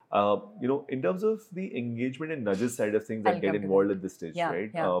In terms of the engagement and nudges side of things that I'll get come to involved that. at this stage, Yeah,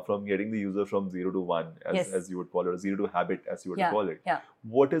 right? yeah. From getting the user from 0 to 1, Yes. as you would call it, or 0 to habit, as you would Yeah, call it. yeah.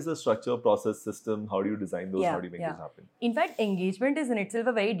 What is the structure, process, system? How do you design those? Yeah, How do you make yeah. this happen? In fact, engagement is in itself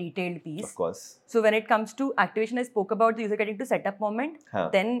a very detailed piece. Of course. So when it comes to activation, I spoke about the user getting to setup moment,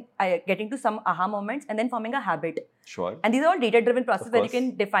 then getting to some aha moments, and then forming a habit. Sure. And these are all data-driven processes where you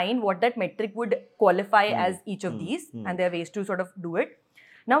can define what that metric would qualify as each of these, and there are ways to sort of do it.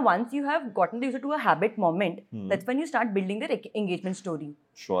 Now, once you have gotten the user to a habit moment, that's when you start building their engagement story.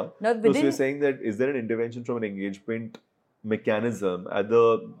 Sure. Now, So you're saying that is there an intervention from an engagement mechanism at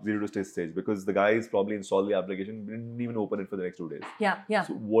the 0 to stage? Because the guy is probably installed the application, didn't even open it for the next 2 days. Yeah, yeah.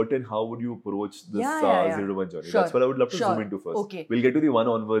 So what and how would you approach this 0 to 1 journey? Sure. That's what I would love to zoom into first. Okay. We'll get to the 1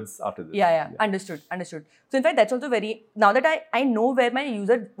 onwards after this. Yeah. Understood. So in fact, that's also very, now that I know what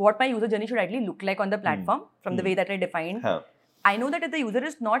my user journey should ideally look like on the platform from the way that I defined. I know that if the user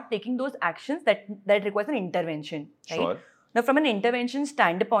is not taking those actions, that requires an intervention, right? Sure. Now, from an intervention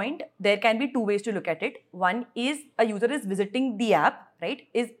standpoint, there can be 2 ways to look at it. One is a user is visiting the app, right?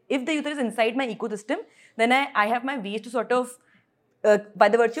 If the user is inside my ecosystem, then I have my ways to sort of, by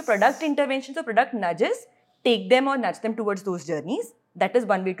the virtue of product interventions or product nudges, take them or nudge them towards those journeys. That is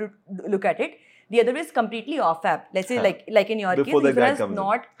one way to look at it. The other is completely off app. Let's say like in your case, the user has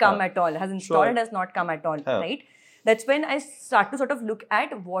not come at all, has installed and has not come at all, right? That's when I start to sort of look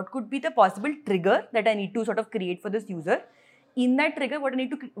at what could be the possible trigger that I need to sort of create for this user. In that trigger,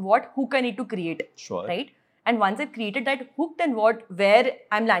 what hook I need to create, right? And once I've created that hook, then where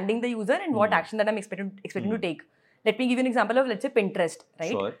I'm landing the user and what action that I'm expecting to take. Let me give you an example of, let's say, Pinterest,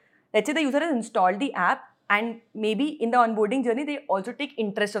 right? Let's say the user has installed the app and maybe in the onboarding journey, they also take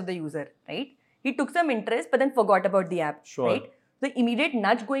interest of the user, right? He took some interest but then forgot about the app, right? The immediate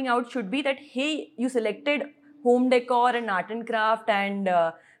nudge going out should be that, hey, you selected home decor and art and craft and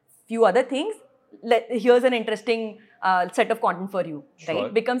few other things. Here's an interesting set of content for you,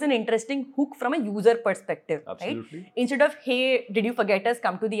 right? Becomes an interesting hook from a user perspective, right? Instead of, hey, did you forget us?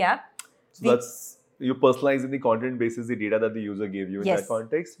 Come to the app. So that's, you're personalizing the content basis the data that the user gave you in that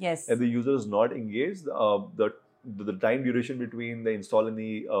context. Yes. If the user is not engaged, the time duration between the install and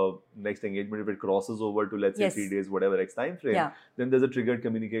the next engagement, if it crosses over to, let's say, 3 days, whatever X time frame, then there's a triggered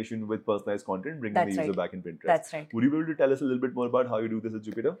communication with personalized content bringing the user back in Pinterest. That's right. Would you be able to tell us a little bit more about how you do this at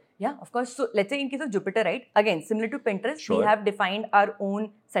Jupyter? Yeah, of course. So let's say in case of Jupyter, right? Again, similar to Pinterest, we have defined our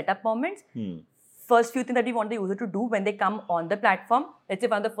own setup moments. First few things that we want the user to do when they come on the platform, let's say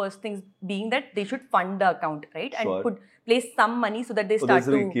one of the first things being that they should fund the account, right? And place some money so that they start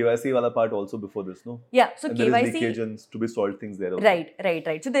to... There's a KYC wala part also before this, no? Yeah, so and KYC... there is leakage and to be solved things there also.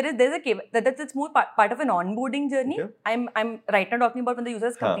 Right. So there's a KYC, that's more part of an onboarding journey. I'm right now talking about when the user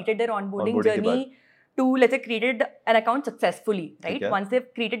has completed their onboarding journey to, let's say, created an account successfully, right? Once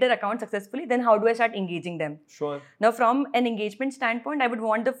they've created their account successfully, then how do I start engaging them? Now, from an engagement standpoint, I would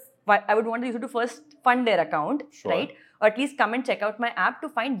want the user to first fund their account, right? Or at least come and check out my app to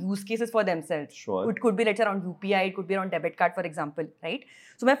find use cases for themselves. It could be, let's say, around UPI, it could be around debit card, for example, right?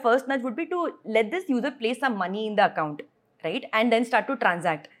 So my first nudge would be to let this user place some money in the account, right? And then start to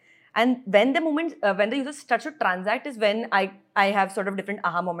transact. And when the user starts to transact is when I have sort of different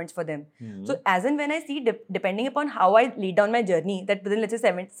aha moments for them. So as and when I see, depending upon how I lay down my journey, that within, let's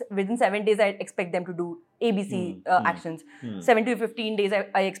say, within 7 days, I expect them to do ABC actions. 7 to 15 days,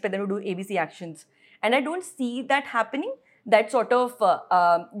 I expect them to do ABC actions. And I don't see that happening. That sort of,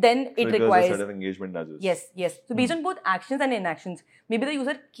 then it requires... a set of engagement nudges. Yes. So based on both actions and inactions, maybe the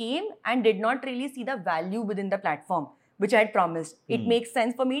user came and did not really see the value within the platform, which I had promised. It makes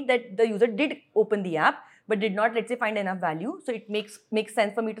sense for me that the user did open the app, but did not, let's say, find enough value. So it makes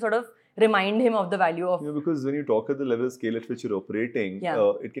sense for me to sort of remind him of the value of... because when you talk at the level of scale at which you're operating,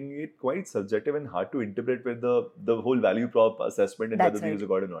 it can get quite subjective and hard to interpret with the whole value prop assessment and whether the user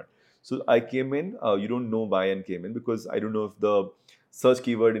got or not. So I came in, you don't know why I came in because I don't know if the search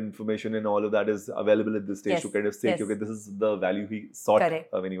keyword information and all of that is available at this stage to kind of say, okay, this is the value he sought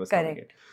when he was coming in.